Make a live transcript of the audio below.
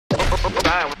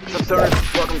Hi, what's up,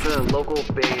 stoners? Welcome to the local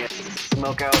band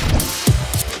Smokeout.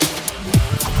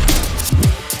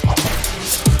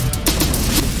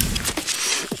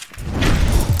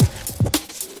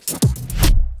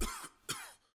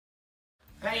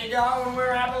 How you going?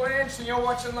 We're Avalanche and you're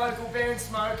watching local band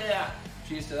Smokeout.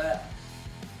 Cheers to that.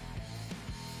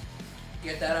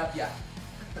 Get that up, yeah.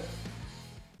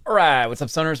 Alright, what's up,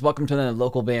 stoners? Welcome to the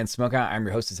local band Smokeout. I'm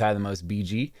your host, is High the Most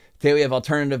BG. Today we have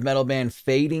alternative metal band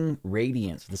Fading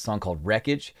Radiance with a song called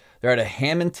Wreckage. They're out of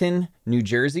Hamilton, New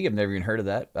Jersey. I've never even heard of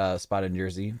that spot in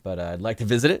Jersey, but I'd like to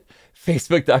visit it.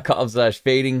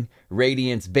 Facebook.com/Fading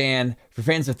Radiance Band. For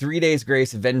fans of 3 Days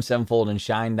Grace, Avenged Sevenfold, and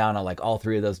Shine Down, I like all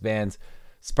three of those bands.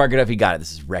 Spark it up, you got it.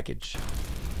 This is Wreckage.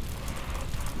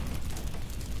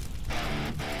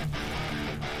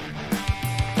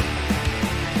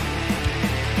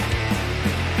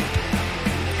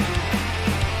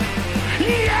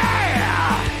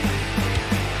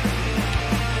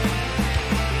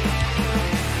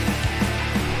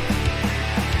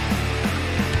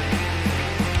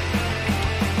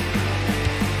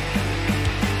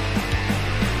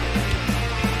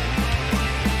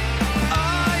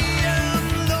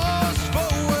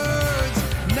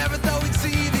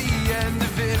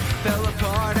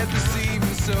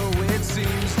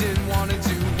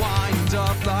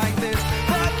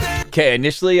 Okay,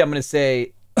 initially I'm going to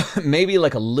say maybe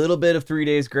like a little bit of 3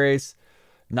 Days Grace,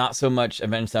 not so much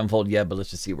Avenged Sevenfold yet, but let's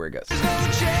just see where it goes.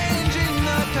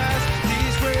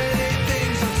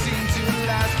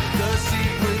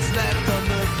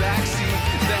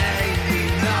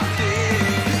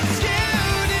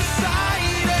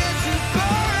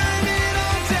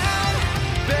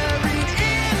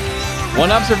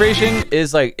 One observation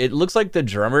is like, it looks like the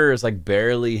drummer is like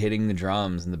barely hitting the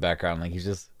drums in the background. Like he's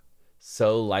just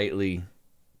so lightly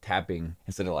tapping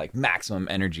instead of like maximum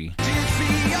energy.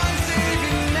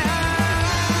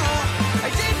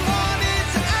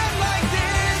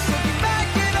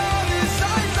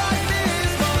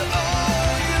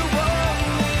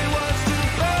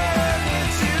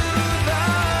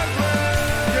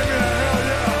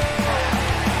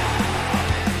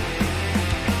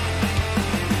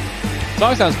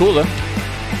 Song sounds cool though.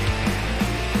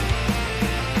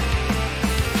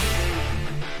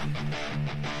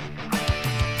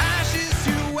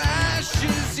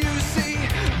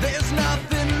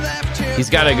 He's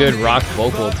got a good rock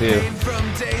vocal too.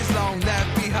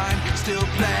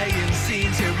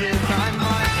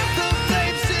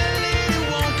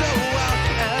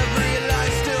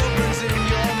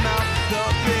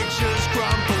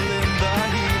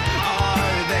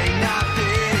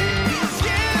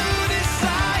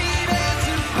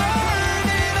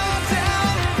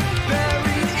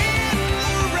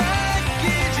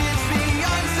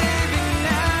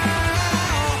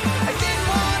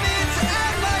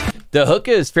 The hook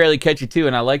is fairly catchy too,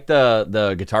 and I like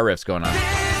the guitar riffs going on.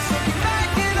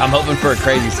 I'm hoping for a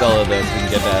crazy solo though, so we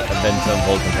can get that Avenged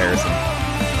Sevenfold comparison.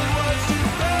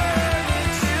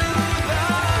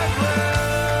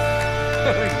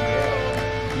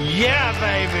 Yeah,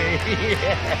 baby!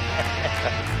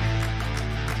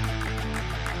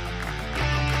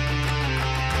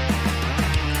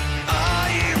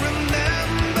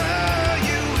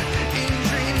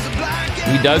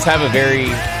 He does have a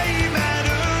very...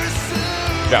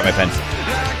 Drop my pen.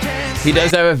 He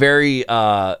does have a very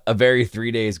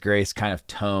 3 Days Grace kind of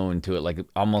tone to it, like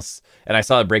almost. And I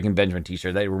saw a Breaking Benjamin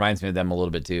t-shirt that reminds me of them a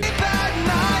little bit too.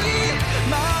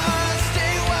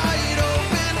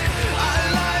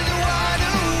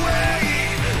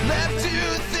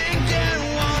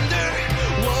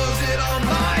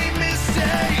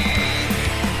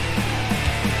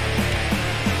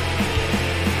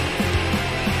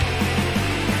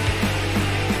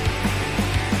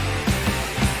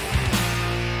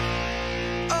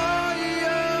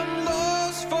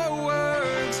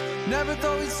 Never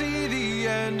thought we'd see the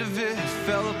end of it.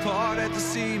 Fell apart at the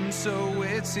seams, so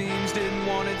it seems. Didn't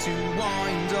want it to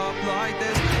wind up like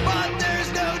this, but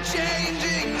there's no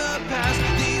changing the past.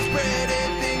 These pretty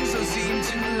things don't seem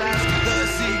to last. The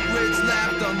secrets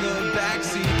left on the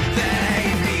backseat,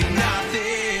 they mean nothing.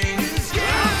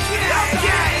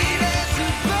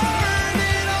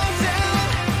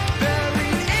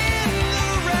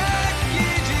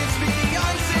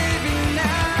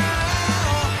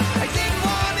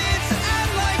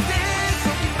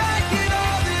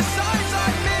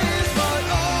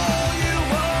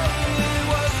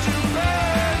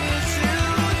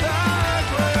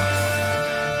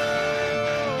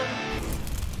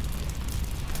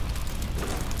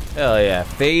 Oh yeah,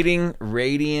 Fading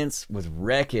Radiance with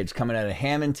Wreckage coming out of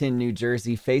Hamilton, New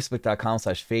Jersey.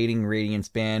 Facebook.com/Fading Radiance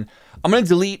band. I'm gonna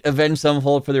delete Avenged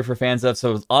Sevenfold for their for fans of.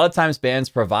 So a lot of times bands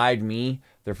provide me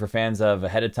their for fans of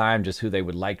ahead of time, just who they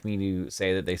would like me to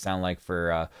say that they sound like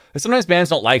for. Sometimes bands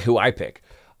don't like who I pick.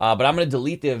 But I'm going to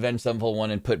delete the Avenged Sevenfold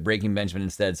one and put Breaking Benjamin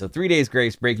instead. So 3 Days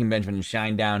Grace, Breaking Benjamin, and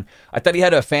Shine Down. I thought he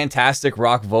had a fantastic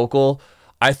rock vocal.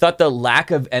 I thought the lack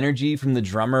of energy from the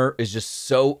drummer is just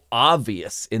so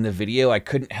obvious in the video. I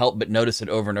couldn't help but notice it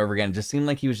over and over again. It just seemed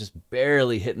like he was just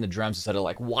barely hitting the drums instead of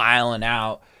like wiling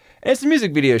out. And it's a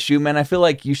music video shoot, man. I feel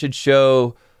like you should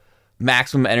show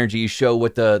maximum energy, show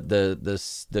what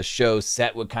the show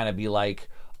set would kind of be like.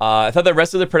 I thought the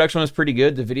rest of the production was pretty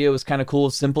good. The video was kind of cool,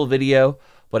 simple video,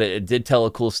 but it did tell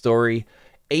a cool story.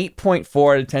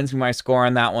 8.4 out of 10 is my score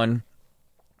on that one.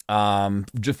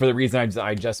 Just for the reason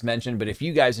I just mentioned. But if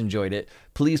you guys enjoyed it,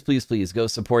 please, please, please go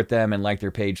support them and like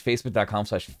their page.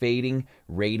 Facebook.com/Fading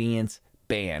Radiance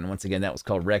band. Once again, that was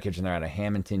called Wreckage, and they're out of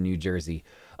Hamilton, New Jersey.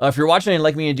 If you're watching and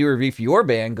like me to do a review for your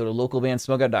band, go to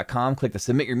localbandsmokeout.com, click the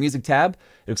Submit Your Music tab.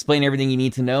 It'll explain everything you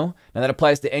need to know. Now, that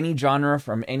applies to any genre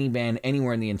from any band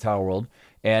anywhere in the entire world.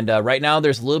 And right now,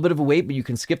 there's a little bit of a wait, but you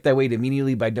can skip that wait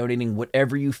immediately by donating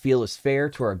whatever you feel is fair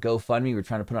to our GoFundMe. We're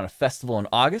trying to put on a festival in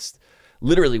August.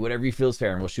 Literally, whatever you feel is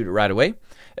fair, and we'll shoot it right away.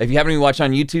 If you haven't even watched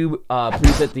on YouTube,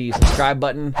 please hit the subscribe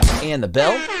button and the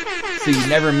bell so you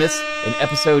never miss an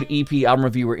episode, EP, album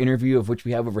review, or interview, of which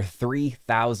we have over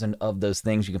 3,000 of those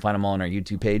things. You can find them all on our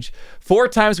YouTube page. 4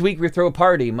 times a week, we throw a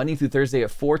party, Monday through Thursday at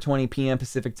 4:20 p.m.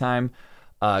 Pacific time.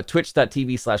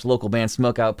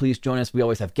 Twitch.tv/localbandsmokeout. Please join us. We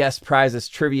always have guest prizes,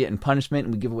 trivia, and punishment,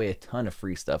 and we give away a ton of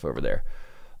free stuff over there.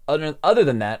 Other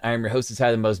than that, I am your host,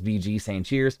 the most BG, saying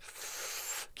cheers.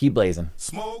 Keep blazing.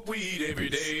 Smoke weed every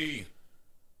day.